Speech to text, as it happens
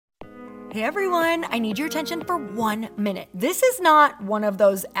Hey everyone, I need your attention for 1 minute. This is not one of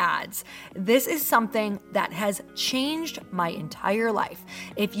those ads. This is something that has changed my entire life.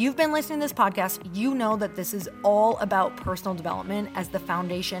 If you've been listening to this podcast, you know that this is all about personal development as the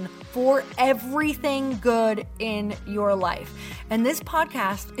foundation for everything good in your life. And this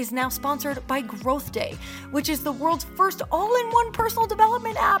podcast is now sponsored by Growth Day, which is the world's first all-in-one personal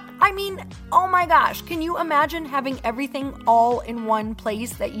development app. I mean, oh my gosh, can you imagine having everything all in one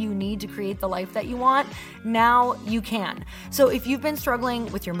place that you need to create the life that you want? Now you can. So if you've been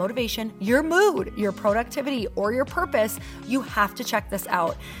struggling with your motivation, your mood, your productivity, or your purpose, you have to check this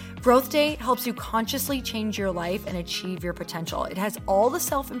out. Growth Day helps you consciously change your life and achieve your potential. It has all the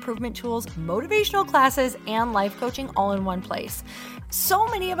self-improvement tools, motivational classes, and life coaching all in one place. So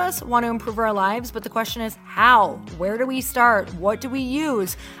many of us want to improve our lives, but the question is how? Where do we start? What do we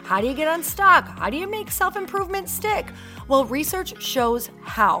use? How do you get unstuck? How do you make self-improvement stick? Well, research shows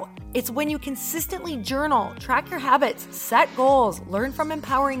how. It's when you consistently journal, track your habits, set goals, learn from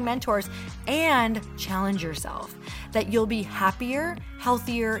empowering mentors, and challenge yourself that you'll be happier,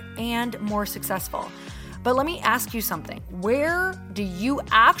 healthier, and more successful. But let me ask you something. Where do you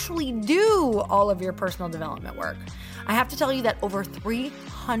actually do all of your personal development work? I have to tell you that over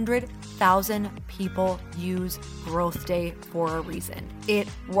 300,000 people use Growth Day for a reason. It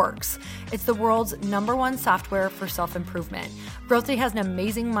works. It's the world's #1 software for self-improvement. Growth Day has an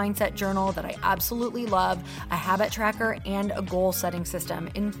amazing mindset journal that I absolutely love, a habit tracker, and a goal-setting system.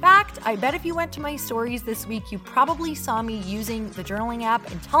 In fact, I bet if you went to my stories this week, you probably saw me using the journaling app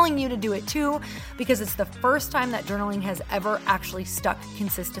and telling you to do it too, because it's the first time that journaling has ever actually stuck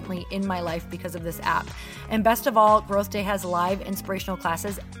consistently in my life because of this app. And best of all, Growth Day has live inspirational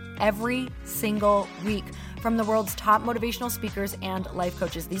classes every single week from the world's top motivational speakers and life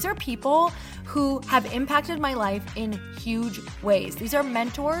coaches. These are people who have impacted my life in huge ways. These are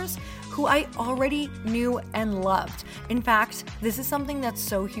mentors who I already knew and loved. In fact, this is something that's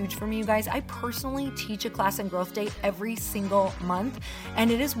so huge for me, you guys. I personally teach a class in Growth Day every single month,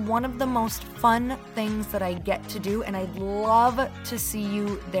 and it is one of the most fun things that I get to do, and I'd love to see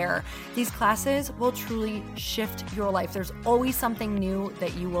you there. These classes will truly shift your life. There's always something new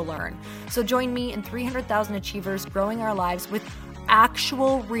that you will learn. So join me and 300,000 achievers growing our lives with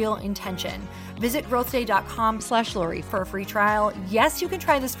actual real intention. Visit growthday.com/Lori for a free trial. Yes, you can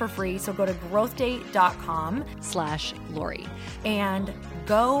try this for free. So go to growthday.com/Lori and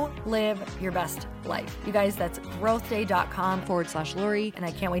go live your best life. You guys, that's growthday.com/Lori. And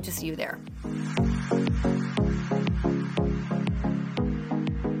I can't wait to see you there.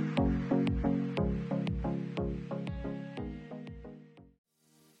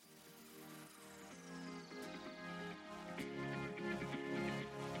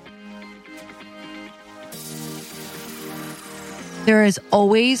 There is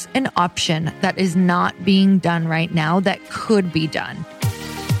always an option that is not being done right now that could be done.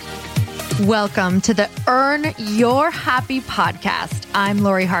 Welcome to the Earn Your Happy podcast. I'm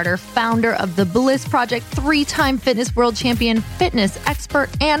Lori Harder, founder of The Bliss Project, 3-time fitness world champion, fitness expert,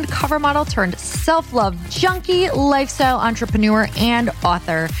 and cover model turned self-love junkie, lifestyle entrepreneur, and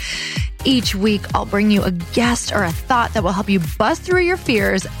author. Each week, I'll bring you a guest or a thought that will help you bust through your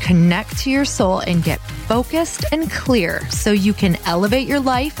fears, connect to your soul, and get focused and clear so you can elevate your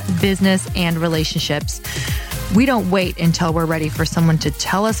life, business, and relationships. We don't wait until we're ready for someone to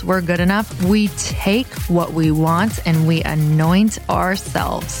tell us we're good enough. We take what we want and we anoint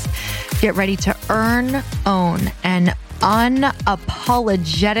ourselves. Get ready to earn, own, and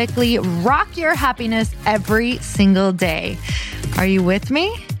unapologetically rock your happiness every single day. Are you with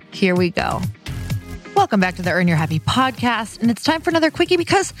me? Here we go. Welcome back to the Earn Your Happy podcast. And it's time for another quickie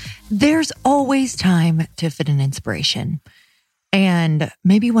because there's always time to fit in inspiration. And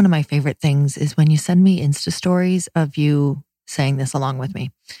maybe one of my favorite things is when you send me Insta stories of you saying this along with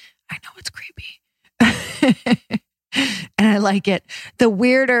me. I know it's creepy. And I like it. The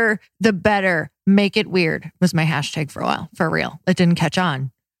weirder, the better. Make it weird was my hashtag for a while, for real. It didn't catch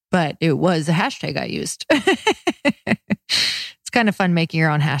on, but it was a hashtag I used. Kind of fun making your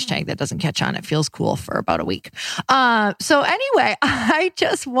own hashtag that doesn't catch on. It feels cool for about a week. So anyway, I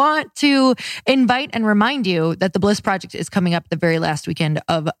just want to invite and remind you that the Bliss Project is coming up the very last weekend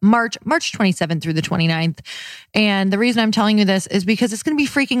of March 27th through the 29th. And the reason I'm telling you this is because it's going to be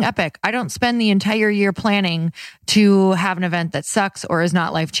freaking epic. I don't spend the entire year planning to have an event that sucks or is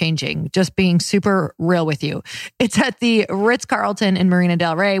not life-changing. Just being super real with you. It's at the Ritz-Carlton in Marina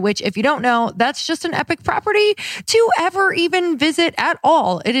del Rey, which if you don't know, that's just an epic property to ever even visit at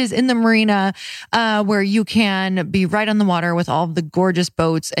all, it is in the marina where you can be right on the water with all of the gorgeous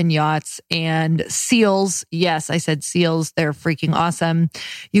boats and yachts and seals. Yes, I said seals. They're freaking awesome.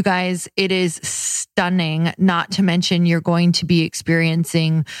 You guys, it is stunning. Not to mention you're going to be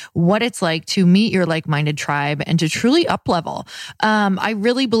experiencing what it's like to meet your like-minded tribe and to truly up-level. I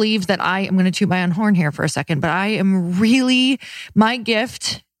really believe that I am going to toot my own horn here for a second, but my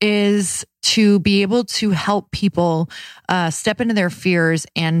gift is to be able to help people step into their fears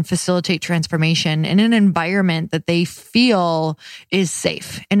and facilitate transformation in an environment that they feel is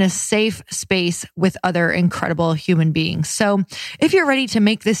safe, in a safe space with other incredible human beings. So if you're ready to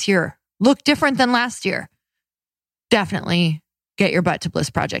make this year look different than last year, definitely get your butt to Bliss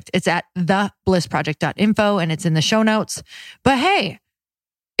Project. It's at theblissproject.info and it's in the show notes. But hey,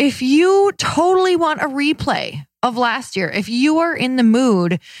 if you totally want a replay of last year, if you are in the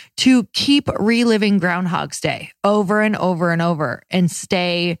mood to keep reliving Groundhog's Day over and over and over and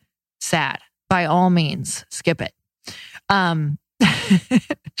stay sad, by all means, skip it.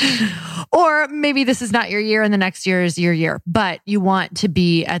 Or maybe this is not your year and the next year is your year, but you want to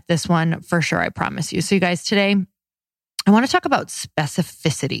be at this one for sure, I promise you. So you guys, today, I want to talk about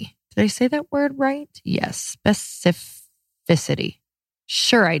specificity. Did I say that word right? Yes, specificity.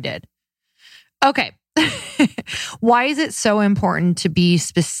 Sure, I did. Okay. Why is it so important to be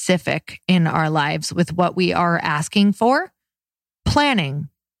specific in our lives with what we are asking for, planning,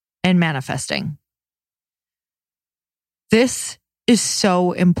 and manifesting? This is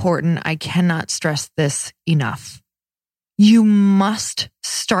so important. I cannot stress this enough. You must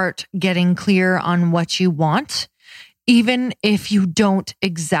start getting clear on what you want, even if you don't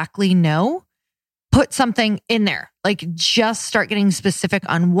exactly know. Put something in there, like just start getting specific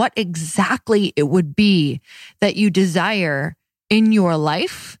on what exactly it would be that you desire in your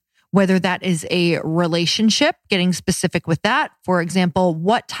life, whether that is a relationship, getting specific with that. For example,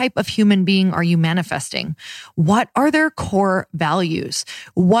 what type of human being are you manifesting? What are their core values?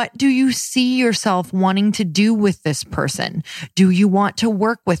 What do you see yourself wanting to do with this person? Do you want to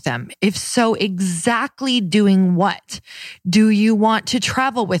work with them? If so, exactly doing what? Do you want to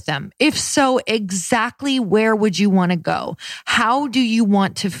travel with them? If so, exactly where would you want to go? How do you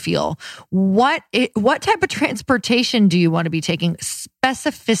want to feel? What type of transportation do you want to be taking?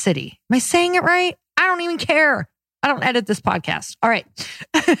 Specificity. Am I saying it right? I don't even care. I don't edit this podcast. All right.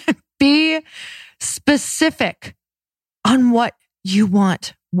 Be specific on what you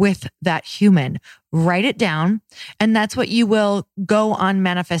want with that human. Write it down. And that's what you will go on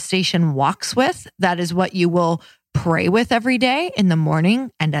manifestation walks with. That is what you will pray with every day in the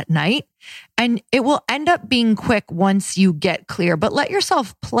morning and at night. And it will end up being quick once you get clear, but let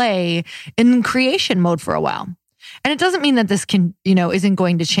yourself play in creation mode for a while. And it doesn't mean that this isn't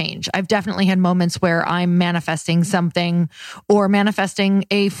going to change. I've definitely had moments where I'm manifesting something or manifesting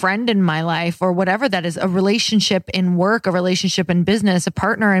a friend in my life or whatever that is, a relationship in work, a relationship in business, a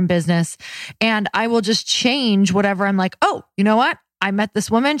partner in business. And I will just change whatever. I'm like, oh, you know what? I met this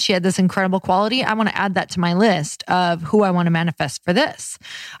woman. She had this incredible quality. I want to add that to my list of who I want to manifest for this.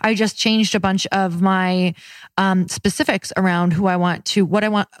 I just changed a bunch of my specifics around who I want to,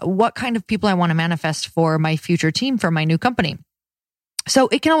 what kind of people I want to manifest for my future team, for my new company. So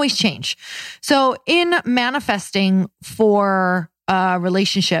it can always change. So in manifesting for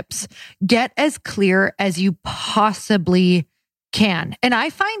relationships, get as clear as you possibly can. And I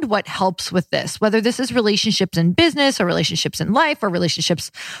find what helps with this, whether this is relationships in business or relationships in life or relationships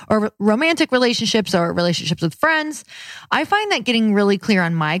or romantic relationships or relationships with friends, I find that getting really clear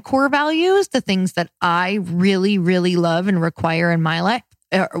on my core values, the things that I really, really love and require in my life,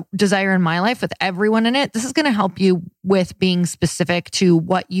 desire in my life with everyone in it, this is going to help you with being specific to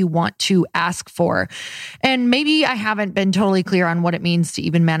what you want to ask for. And maybe I haven't been totally clear on what it means to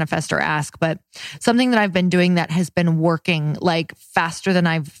even manifest or ask, but something that I've been doing that has been working like faster than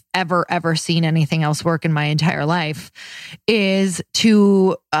I've ever seen anything else work in my entire life is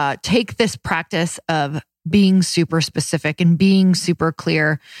to take this practice of being super specific and being super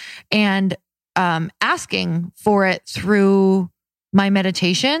clear and asking for it through my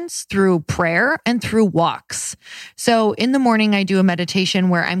meditations, through prayer, and through walks. So in the morning, I do a meditation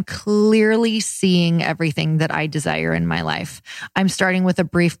where I'm clearly seeing everything that I desire in my life. I'm starting with a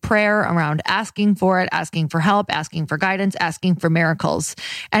brief prayer around asking for it, asking for help, asking for guidance, asking for miracles.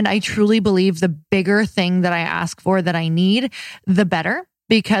 And I truly believe the bigger thing that I ask for that I need, the better,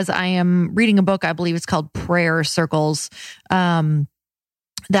 because I am reading a book, I believe it's called Prayer Circles,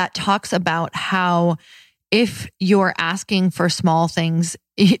 that talks about how if you're asking for small things,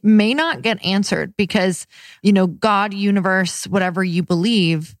 it may not get answered because, God, universe, whatever you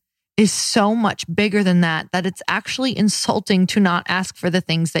believe, is so much bigger than that it's actually insulting to not ask for the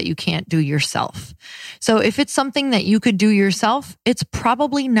things that you can't do yourself. So if it's something that you could do yourself, it's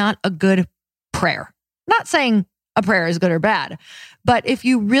probably not a good prayer. Not saying a prayer is good or bad, but if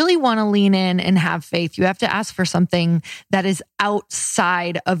you really want to lean in and have faith, you have to ask for something that is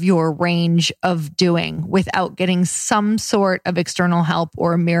outside of your range of doing without getting some sort of external help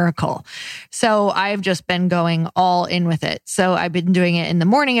or a miracle. So I've just been going all in with it. So I've been doing it in the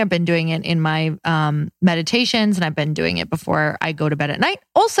morning. I've been doing it in my meditations, and I've been doing it before I go to bed at night.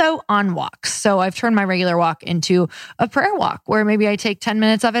 Also on walks. So I've turned my regular walk into a prayer walk where maybe I take 10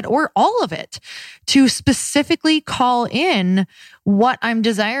 minutes of it or all of it to specifically call in what I'm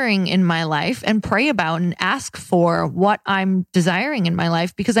desiring in my life and pray about and ask for what I'm desiring in my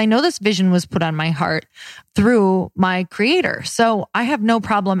life, because I know this vision was put on my heart through my creator. So I have no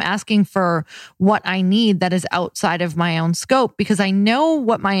problem asking for what I need that is outside of my own scope, because I know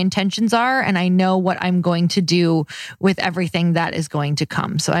what my intentions are and I know what I'm going to do with everything that is going to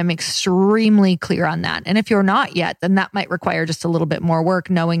come. So I'm extremely clear on that. And if you're not yet, then that might require just a little bit more work,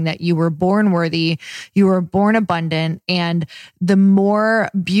 knowing that you were born worthy, you were born abundant, and the more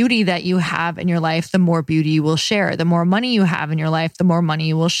beauty that you have in your life, the more beauty you will share. The more money you have in your life, the more money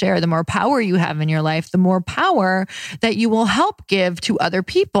you will share. The more power you have in your life, the more power that you will help give to other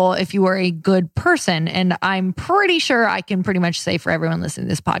people if you are a good person. And I'm pretty sure I can pretty much say for everyone listening to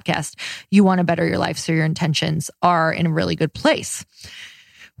this podcast, you want to better your life, so your intentions are in a really good place.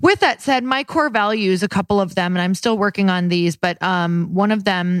 With that said, my core values, a couple of them, and I'm still working on these, but one of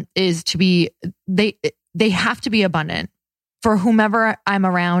them is to be, they have to be abundant. For whomever I'm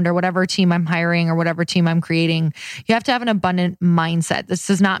around or whatever team I'm hiring or whatever team I'm creating, you have to have an abundant mindset. This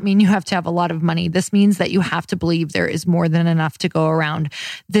does not mean you have to have a lot of money. This means that you have to believe there is more than enough to go around.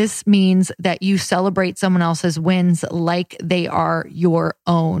 This means that you celebrate someone else's wins like they are your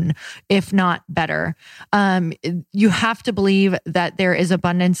own, if not better. You have to believe that there is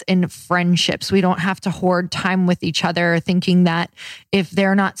abundance in friendships. We don't have to hoard time with each other, thinking that if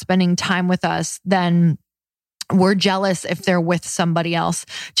they're not spending time with us, then we're jealous if they're with somebody else.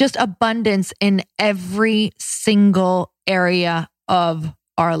 Just abundance in every single area of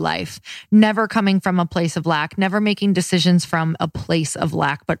our life. Never coming from a place of lack, never making decisions from a place of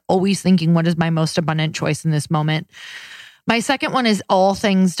lack, but always thinking, what is my most abundant choice in this moment? My second one is all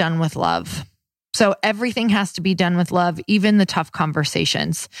things done with love. So everything has to be done with love, even the tough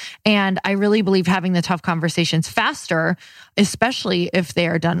conversations. And I really believe having the tough conversations faster, especially if they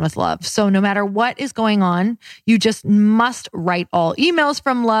are done with love. So no matter what is going on, you just must write all emails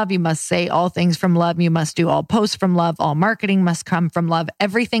from love. You must say all things from love. You must do all posts from love. All marketing must come from love.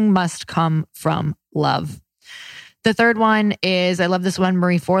 Everything must come from love. The third one is, I love this one,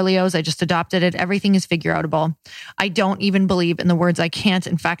 Marie Forleo's. I just adopted it. Everything is figure outable. I don't even believe in the words I can't.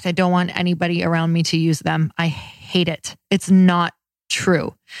 In fact, I don't want anybody around me to use them. I hate it. It's not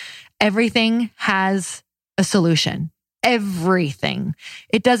true. Everything has a solution. Everything.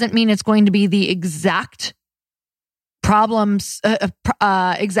 It doesn't mean it's going to be the exact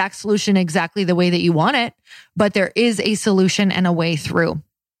exact solution exactly the way that you want it, but there is a solution and a way through.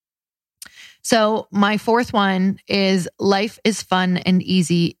 So my fourth one is, life is fun and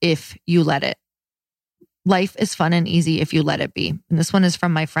easy if you let it. Life is fun and easy if you let it be. And this one is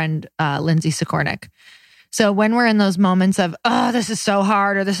from my friend, Lindsay Sikornik. So when we're in those moments of, oh, this is so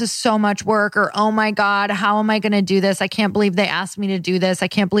hard, or this is so much work, or, oh my God, how am I going to do this? I can't believe they asked me to do this. I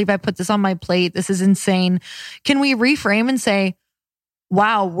can't believe I put this on my plate. This is insane. Can we reframe and say,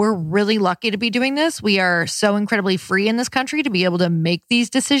 wow, we're really lucky to be doing this. We are so incredibly free in this country to be able to make these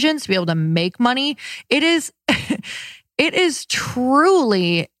decisions, to be able to make money. It is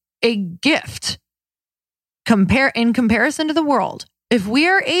truly a gift in comparison to the world. If we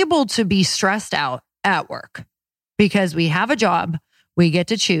are able to be stressed out at work because we have a job, we get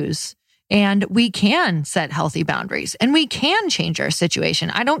to choose. And we can set healthy boundaries and we can change our situation.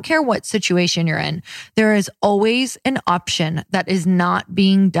 I don't care what situation you're in. There is always an option that is not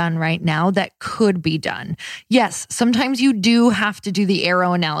being done right now that could be done. Yes, sometimes you do have to do the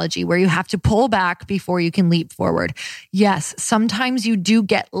arrow analogy where you have to pull back before you can leap forward. Yes, sometimes you do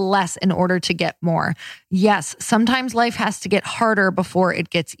get less in order to get more. Yes, sometimes life has to get harder before it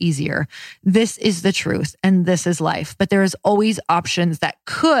gets easier. This is the truth and this is life. But there is always options that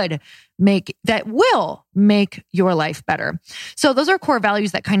will make your life better. So those are core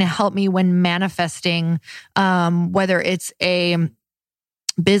values that kind of help me when manifesting, whether it's a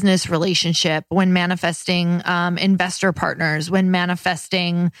business relationship, when manifesting investor partners, when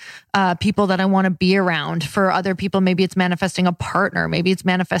manifesting people that I want to be around. For other people, maybe it's manifesting a partner, maybe it's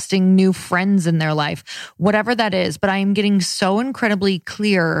manifesting new friends in their life, whatever that is. But I am getting so incredibly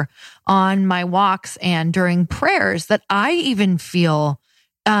clear on my walks and during prayers that I even feel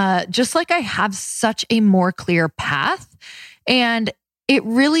just like I have such a more clear path. And it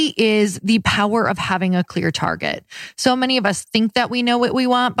really is the power of having a clear target. So many of us think that we know what we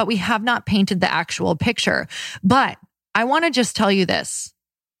want, but we have not painted the actual picture. But I want to just tell you this.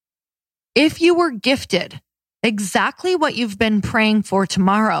 If you were gifted exactly what you've been praying for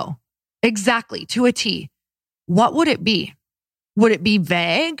tomorrow, exactly to a T, what would it be? Would it be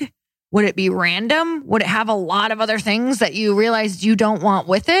vague? Would it be random? Would it have a lot of other things that you realized you don't want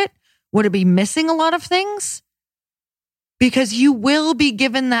with it? Would it be missing a lot of things? Because you will be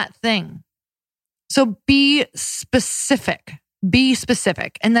given that thing. So be specific. Be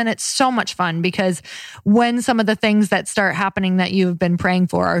specific. And then it's so much fun because when some of the things that start happening that you've been praying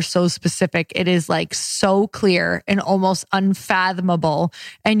for are so specific, it is like so clear and almost unfathomable.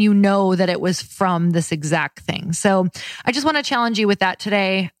 And you know that it was from this exact thing. So I just want to challenge you with that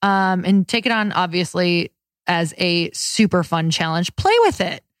today, and take it on, obviously, as a super fun challenge. Play with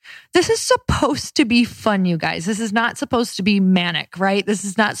it. This is supposed to be fun, you guys. This is not supposed to be manic, right? This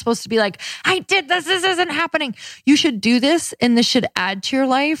is not supposed to be like, I did this, this isn't happening. You should do this, and this should add to your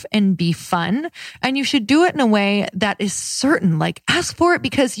life and be fun. And you should do it in a way that is certain. Like, ask for it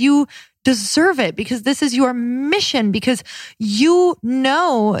because you deserve it, because this is your mission, because you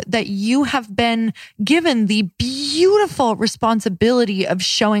know that you have been given the beautiful responsibility of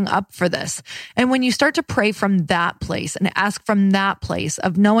showing up for this. And when you start to pray from that place and ask from that place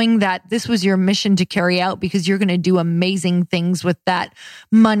of knowing that this was your mission to carry out, because you're going to do amazing things with that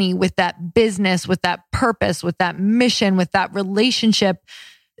money, with that business, with that purpose, with that mission, with that relationship,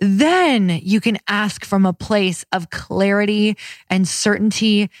 then you can ask from a place of clarity and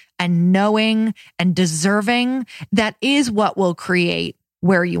certainty and knowing and deserving. That is what will create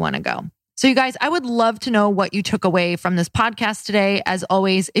where you want to go. So you guys, I would love to know what you took away from this podcast today. As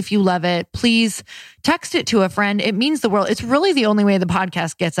always, if you love it, please text it to a friend. It means the world. It's really the only way the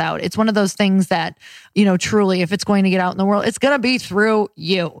podcast gets out. It's one of those things that, truly, if it's going to get out in the world, it's going to be through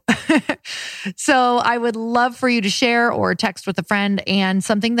you. So I would love for you to share or text with a friend. And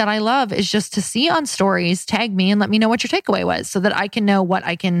something that I love is just to see on stories, tag me and let me know what your takeaway was so that I can know what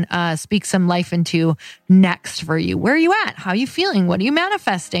I can speak some life into next for you. Where are you at? How are you feeling? What are you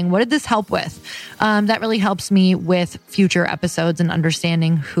manifesting? What did this help with? That really helps me with future episodes and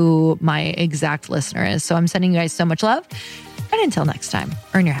understanding who my exact listener is. So I'm sending you guys so much love. And until next time,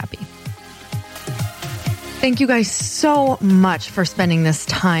 earn your happy. Thank you guys so much for spending this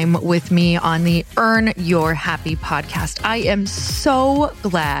time with me on the Earn Your Happy podcast. I am so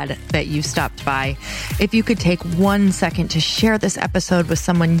glad that you stopped by. If you could take 1 second to share this episode with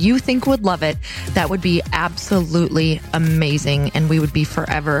someone you think would love it, that would be absolutely amazing, and we would be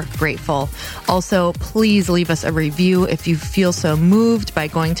forever grateful. Also, please leave us a review if you feel so moved by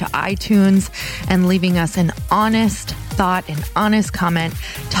going to iTunes and leaving us an honest thought, an honest comment.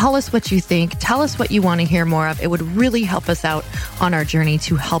 Tell us what you think. Tell us what you want to hear more of. It would really help us out on our journey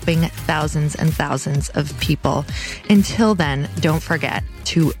to helping thousands and thousands of people. Until then, don't forget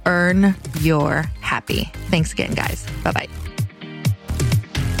to earn your happy. Thanks again, guys. Bye-bye.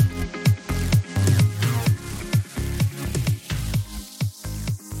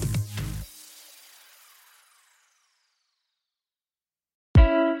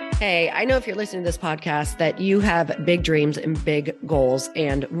 Hey, I know if you're listening to this podcast that you have big dreams and big goals.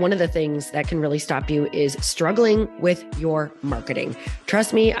 And one of the things that can really stop you is struggling with your marketing.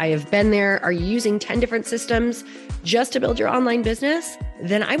 Trust me, I have been there. Are you using 10 different systems just to build your online business?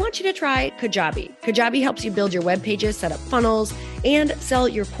 Then I want you to try Kajabi. Kajabi helps you build your web pages, set up funnels, and sell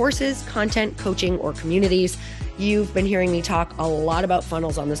your courses, content, coaching, or communities. You've been hearing me talk a lot about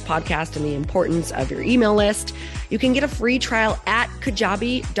funnels on this podcast and the importance of your email list. You can get a free trial at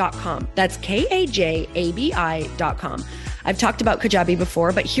kajabi.com. That's Kajabi.com. I've talked about Kajabi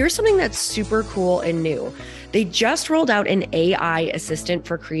before, but here's something that's super cool and new. They just rolled out an AI assistant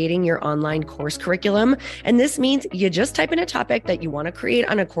for creating your online course curriculum. And this means you just type in a topic that you want to create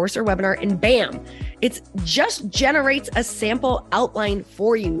on a course or webinar, and bam, it just generates a sample outline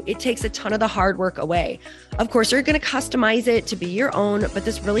for you. It takes a ton of the hard work away. Of course, you're going to customize it to be your own, but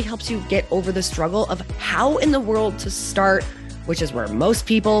this really helps you get over the struggle of how in the world to start which is where most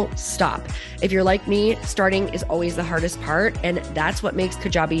people stop. If you're like me, starting is always the hardest part, and that's what makes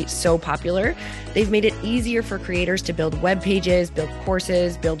Kajabi so popular. They've made it easier for creators to build web pages, build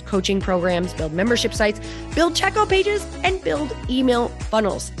courses, build coaching programs, build membership sites, build checkout pages, and build email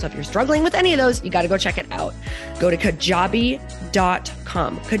funnels. So if you're struggling with any of those, you got to go check it out. Go to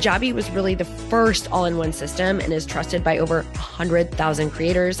Kajabi.com. Kajabi was really the first all-in-one system and is trusted by over 100,000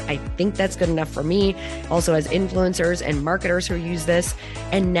 creators. I think that's good enough for me. Also has influencers and marketers who use this.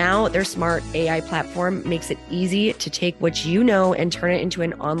 And now their smart AI platform makes it easy to take what you know and turn it into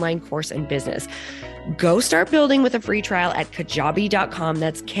an online course and business. Go start building with a free trial at Kajabi.com.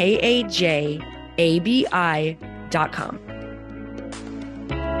 That's Kajabi.com.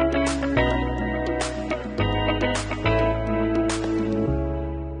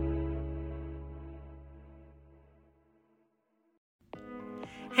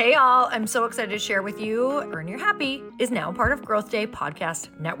 Hey y'all, I'm so excited to share with you, Earn Your Happy is now part of Growth Day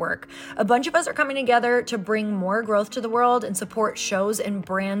Podcast Network. A bunch of us are coming together to bring more growth to the world and support shows and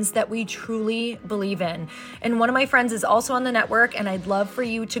brands that we truly believe in. And one of my friends is also on the network, and I'd love for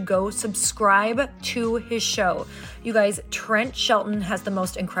you to go subscribe to his show. You guys, Trent Shelton has the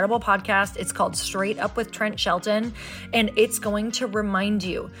most incredible podcast. It's called Straight Up with Trent Shelton, and it's going to remind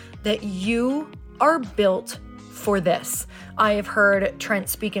you that you are built for this. I have heard Trent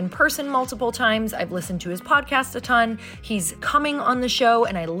speak in person multiple times. I've listened to his podcast a ton. He's coming on the show,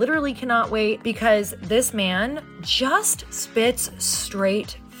 and I literally cannot wait because this man just spits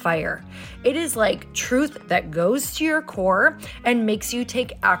straight fire. It is like truth that goes to your core and makes you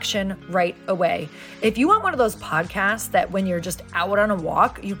take action right away. If you want one of those podcasts that when you're just out on a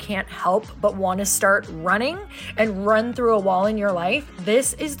walk, you can't help but want to start running and run through a wall in your life,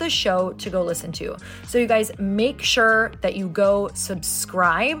 this is the show to go listen to. So you guys, make sure that you go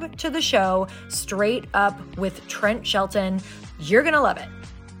subscribe to the show, Straight Up with Trent Shelton. You're going to love it.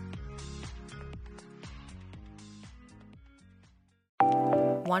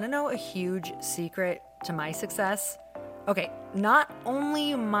 Want to know a huge secret to my success? Okay, not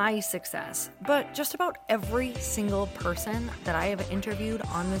only my success, but just about every single person that I have interviewed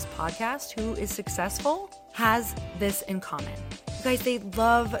on this podcast who is successful has this in common. You guys, they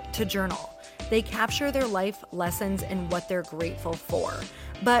love to journal. They capture their life lessons and what they're grateful for.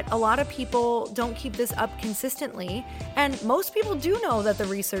 But a lot of people don't keep this up consistently. And most people do know that the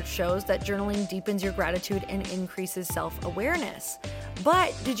research shows that journaling deepens your gratitude and increases self-awareness.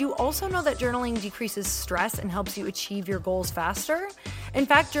 But did you also know that journaling decreases stress and helps you achieve your goals faster? In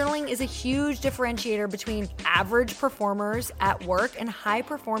fact, journaling is a huge differentiator between average performers at work and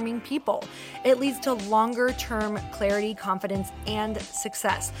high-performing people. It leads to longer-term clarity, confidence, and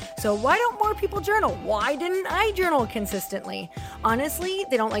success. So why don't more people journal? Why didn't I journal consistently? Honestly,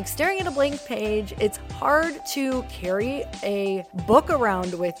 they don't like staring at a blank page. It's hard to carry a book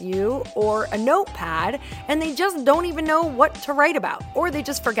around with you or a notepad, and they just don't even know what to write about, or they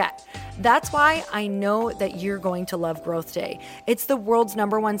just forget. That's why I know that you're going to love Growth Day. It's the world's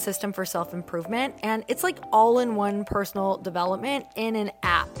 #1 system for self-improvement, and it's like all-in-one personal development in an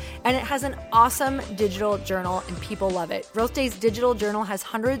app. And it has an awesome digital journal, and people love it. Growth Day's digital journal has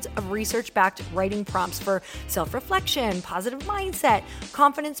hundreds of research-backed writing prompts for self-reflection, positive mindset,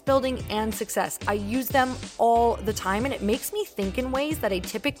 confidence building, and success. I use them all the time, and it makes me think in ways that I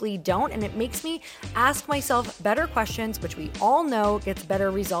typically don't, and it makes me ask myself better questions, which we all know gets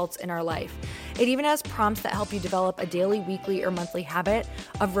better results in our life. It even has prompts that help you develop a daily, weekly, or monthly habit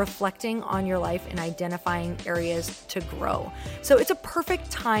of reflecting on your life and identifying areas to grow. So it's a perfect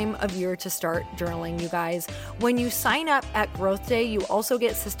time of year to start journaling, you guys. When you sign up at Growth Day, you also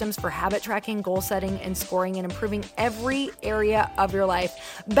get systems for habit tracking, goal setting, and scoring, and improving every area of your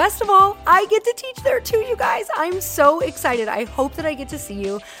life. Best of all, I get to teach there too, you guys. I'm so excited. I hope that I get to see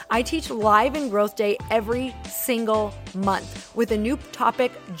you. I teach live in Growth Day every single month with a new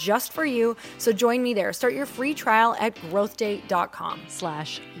topic just for you. So join me there. Start your free trial at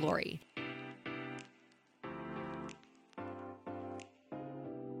growthday.com/Lori.